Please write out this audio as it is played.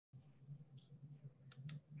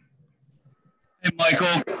Hey,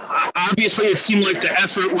 Michael, obviously it seemed like the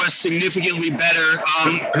effort was significantly better,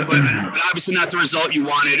 but obviously not the result you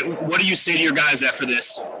wanted. What do you say to your guys after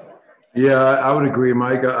this? Yeah, I would agree,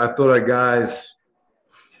 Mike. I thought our guys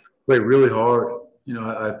played really hard.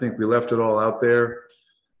 I think we left it all out there.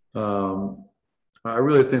 Um, I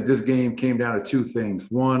really think this game came down to two things.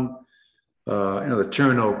 One, the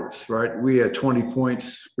turnovers, right? We had 20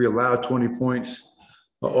 points. We allowed 20 points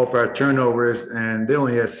off our turnovers, and they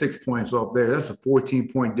only had 6 points off there. That's a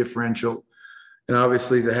 14-point differential. And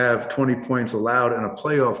obviously, to have 20 points allowed in a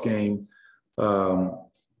playoff game, um,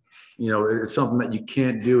 it's something that you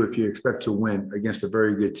can't do if you expect to win against a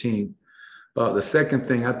very good team. The second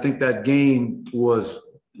thing, I think that game was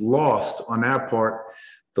lost on our part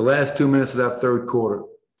the last 2 minutes of that third quarter.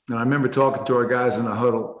 And I remember talking to our guys in the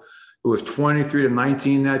huddle. It was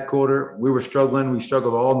 23-19 that quarter. We were struggling. We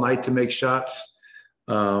struggled all night to make shots.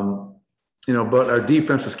 But our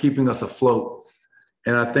defense was keeping us afloat.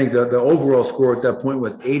 And I think that the overall score at that point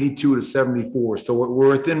was 82-74. So we're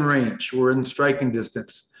within range. We're in striking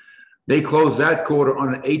distance. They closed that quarter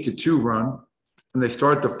on an 8-2 run, and they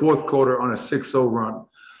start the fourth quarter on a 6-0 run.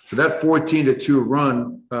 So that 14-2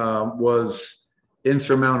 run was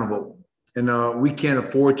insurmountable. And we can't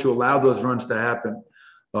afford to allow those runs to happen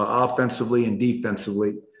offensively and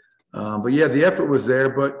defensively. But yeah, the effort was there.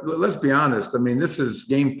 But let's be honest. I mean, this is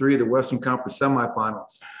game 3 of the Western Conference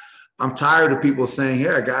semifinals. I'm tired of people saying, "Hey,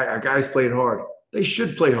 our guys played hard." They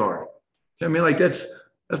should play hard. I mean, like that's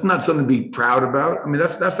not something to be proud about. I mean,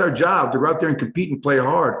 that's our job to go out there and compete and play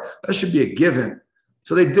hard. That should be a given.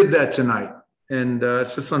 So they did that tonight, and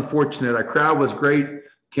it's just unfortunate. Our crowd was great.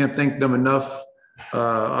 Can't thank them enough.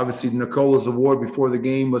 Obviously, Nicola's award before the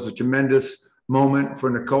game was a tremendous moment for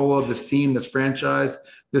Nicola, this team, this franchise,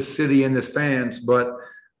 this city, and this fans. But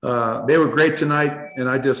they were great tonight, and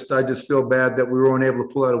I just feel bad that we weren't able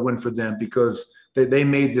to pull out a win for them because they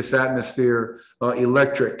made this atmosphere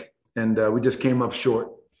electric, and we just came up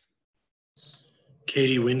short.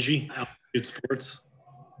 Katie Wingy, Altitude Sports.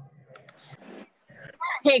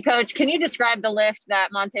 Hey, Coach, can you describe the lift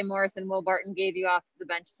that Monte Morris and Will Barton gave you off the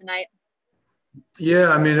bench tonight? Yeah,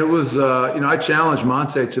 I mean, it was, I challenged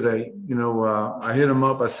Monte today. I hit him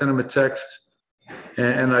up. I sent him a text,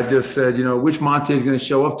 and I just said, which Monte is going to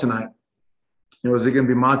show up tonight? Is it going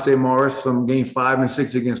to be Monte Morris from game 5 and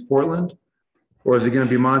 6 against Portland? Or is it going to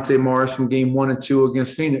be Monte Morris from game 1 and 2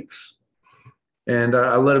 against Phoenix? And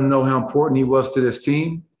I let him know how important he was to this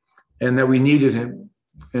team and that we needed him.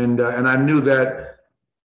 And I knew that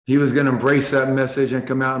he was going to embrace that message and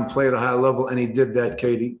come out and play at a high level, and he did that,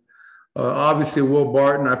 Katie. Obviously, Will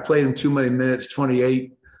Barton, I played him too many minutes,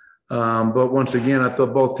 28. But once again, I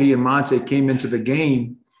thought both he and Monte came into the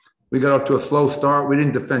game. We got off to a slow start. We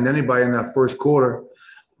didn't defend anybody in that first quarter.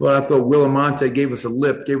 But I thought Will and Monte gave us a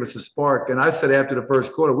lift, gave us a spark. And I said after the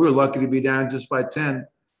first quarter, we were lucky to be down just by 10.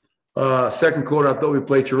 Second quarter, I thought we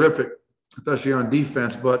played terrific, especially on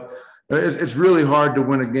defense. But it's really hard to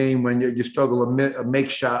win a game when you struggle to make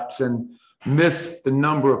shots and miss the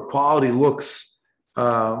number of quality looks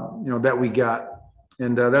that we got.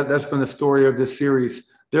 And that's been the story of this series.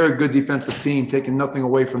 They're a good defensive team, taking nothing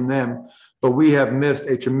away from them. But we have missed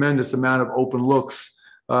a tremendous amount of open looks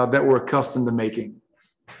that we're accustomed to making.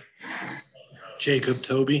 Jacob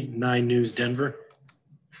Toby, 9 News Denver.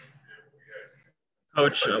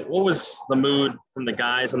 Coach, what was the mood from the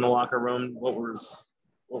guys in the locker room? What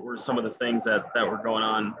were some of the things that were going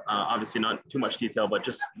on? Obviously not too much detail, but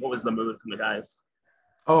just what was the mood from the guys?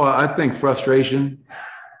 Oh, I think frustration.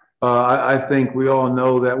 I think we all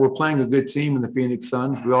know that we're playing a good team in the Phoenix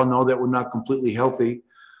Suns. We all know that we're not completely healthy,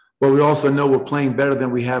 but we also know we're playing better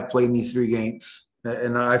than we have played in these 3 games.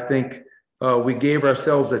 And I think we gave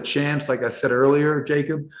ourselves a chance, like I said earlier,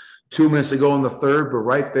 Jacob, 2 minutes ago in the third, but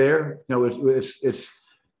right there, it's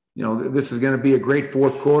this is going to be a great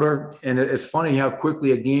fourth quarter. And it's funny how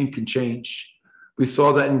quickly a game can change. We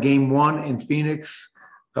saw that in game 1 in Phoenix.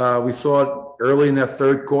 We saw it early in that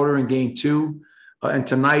third quarter in game 2. And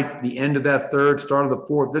tonight, the end of that third, start of the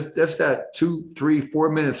fourth, that 2, 3, 4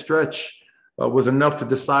 minute stretch was enough to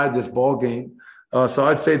decide this ball game. So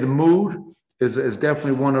I'd say the mood is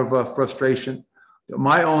definitely one of frustration.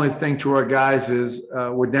 My only thing to our guys is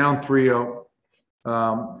we're down 3-0.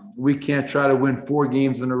 We can't try to win 4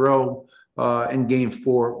 games in a row in game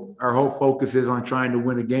 4. Our whole focus is on trying to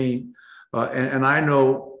win a game. And I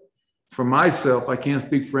know for myself, I can't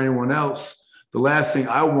speak for anyone else, the last thing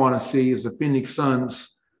I want to see is the Phoenix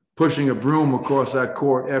Suns pushing a broom across that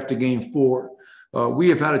court after game 4. We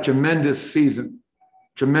have had a tremendous season,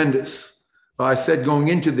 tremendous. I said going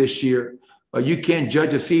into this year, you can't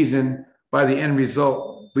judge a season by the end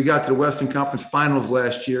result. We got to the Western Conference Finals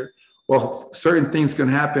last year. well, certain things can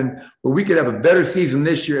happen where we could have a better season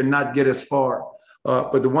this year and not get as far.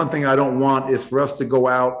 But the one thing I don't want is for us to go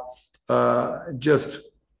out just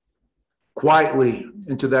quietly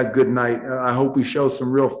into that good night. I hope we show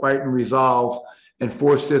some real fight and resolve and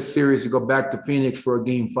force this series to go back to Phoenix for a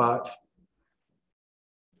Game 5.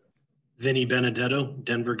 Vinny Benedetto,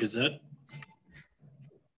 Denver Gazette.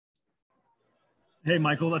 Hey,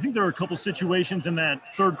 Michael, I think there were a couple situations in that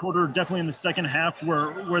third quarter, definitely in the second half,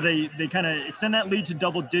 where they kind of extend that lead to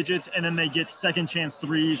double digits and then they get second chance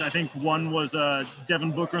threes. I think one was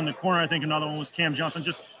Devin Booker in the corner. I think another one was Cam Johnson.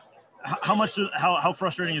 Just how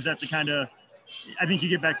frustrating is that to kind of, I think you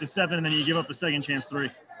get back to 7 and then you give up a second chance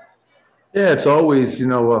 3. Yeah, it's always,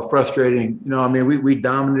 frustrating. I mean, we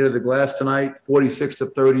dominated the glass tonight,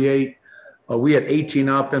 46-38. We had 18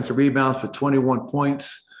 offensive rebounds for 21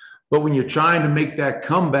 points. But when you're trying to make that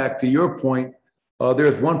comeback, to your point,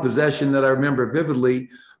 there's one possession that I remember vividly.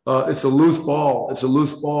 It's a loose ball. It's a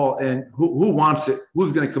loose ball. And who wants it?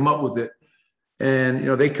 Who's going to come up with it?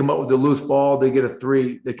 And, they come up with a loose ball, they get a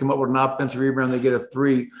 3. They come up with an offensive rebound, they get a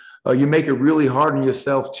 3. You make it really hard on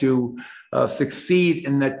yourself to succeed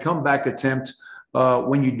in that comeback attempt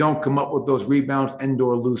when you don't come up with those rebounds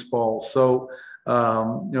and/or loose balls. So,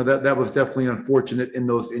 that was definitely unfortunate in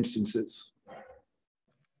those instances.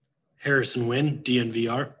 Harrison Wynn,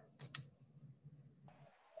 DNVR.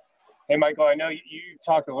 Hey, Michael, I know you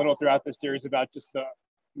talked a little throughout the series about just the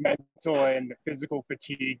mental and physical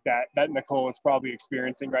fatigue that Nikola is probably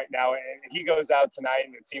experiencing right now. And he goes out tonight,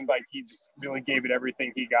 and it seemed like he just really gave it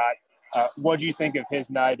everything he got. What do you think of his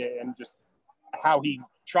night and just how he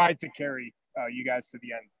tried to carry you guys to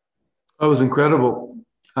the end? It was incredible.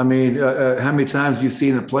 I mean, how many times do you see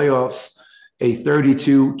in the playoffs a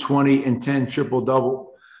 32, 20, and 10 triple-double?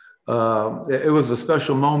 It was a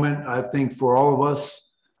special moment, I think, for all of us.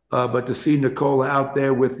 But to see Nikola out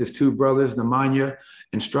there with his 2 brothers, Nemanja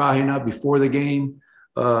and Strahina, before the game,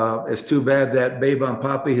 it's too bad that Beba and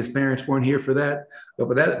Papi, his parents, weren't here for that.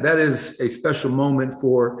 But that is a special moment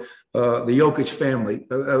for the Jokic family.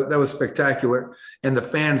 That was spectacular. And the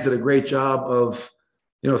fans did a great job of,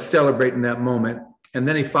 celebrating that moment. And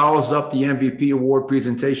then he follows up the MVP award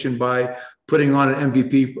presentation by putting on an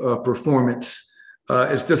MVP performance.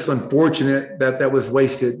 It's just unfortunate that was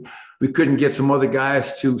wasted. We couldn't get some other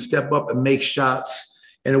guys to step up and make shots.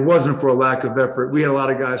 And it wasn't for a lack of effort. We had a lot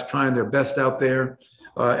of guys trying their best out there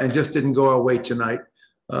and just didn't go our way tonight.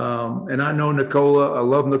 And I know Nikola. I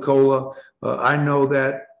love Nikola. I know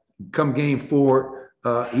that come Game 4,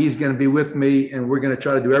 he's going to be with me, and we're going to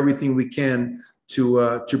try to do everything we can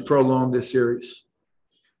to prolong this series.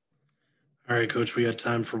 All right, Coach, we got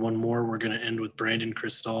time for one more. We're going to end with Brandon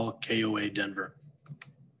Cristal, KOA Denver.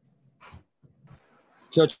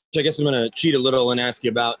 Coach, I guess I'm going to cheat a little and ask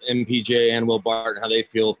you about MPJ and Will Barton, how they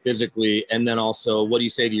feel physically, and then also what do you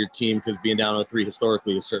say to your team, because being down 0-3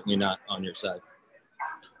 historically is certainly not on your side.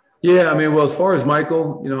 Yeah, I mean, well, as far as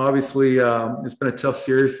Michael, obviously it's been a tough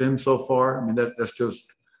series for him so far. I mean, that's just,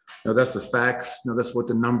 that's the facts. That's what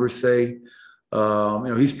the numbers say.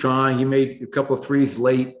 He's trying. He made a couple of threes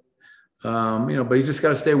late, but he's just got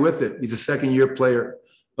to stay with it. He's a second-year player.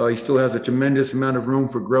 He still has a tremendous amount of room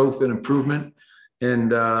for growth and improvement.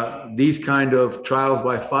 And these kind of trials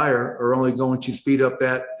by fire are only going to speed up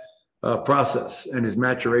that process and his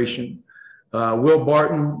maturation. Will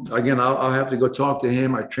Barton, again, I'll have to go talk to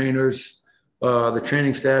him. Our trainers, the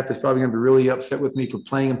training staff is probably going to be really upset with me for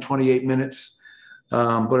playing him 28 minutes.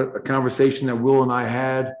 But a conversation that Will and I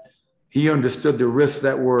had, he understood the risks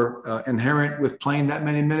that were inherent with playing that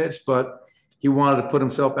many minutes, but he wanted to put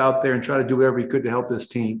himself out there and try to do whatever he could to help his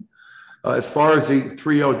team. As far as the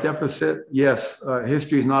 3-0 deficit, yes,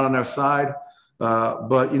 history is not on our side.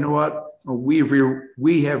 But you know what?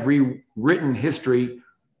 We have rewritten history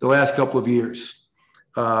the last couple of years.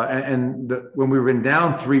 When we were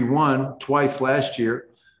down 3-1 twice last year,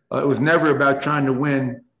 it was never about trying to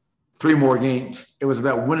win 3 more games. It was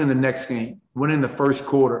about winning the next game, winning the first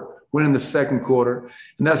quarter, winning the second quarter.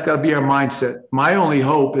 And that's got to be our mindset. My only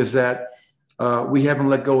hope is that we haven't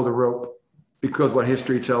let go of the rope, because what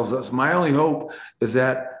history tells us. My only hope is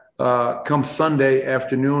that come Sunday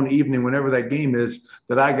afternoon, evening, whenever that game is,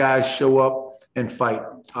 that our guys show up and fight.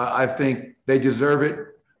 I think they deserve it.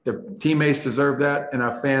 Their teammates deserve that, and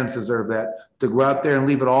our fans deserve that, to go out there and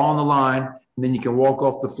leave it all on the line, and then you can walk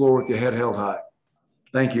off the floor with your head held high.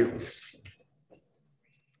 Thank you.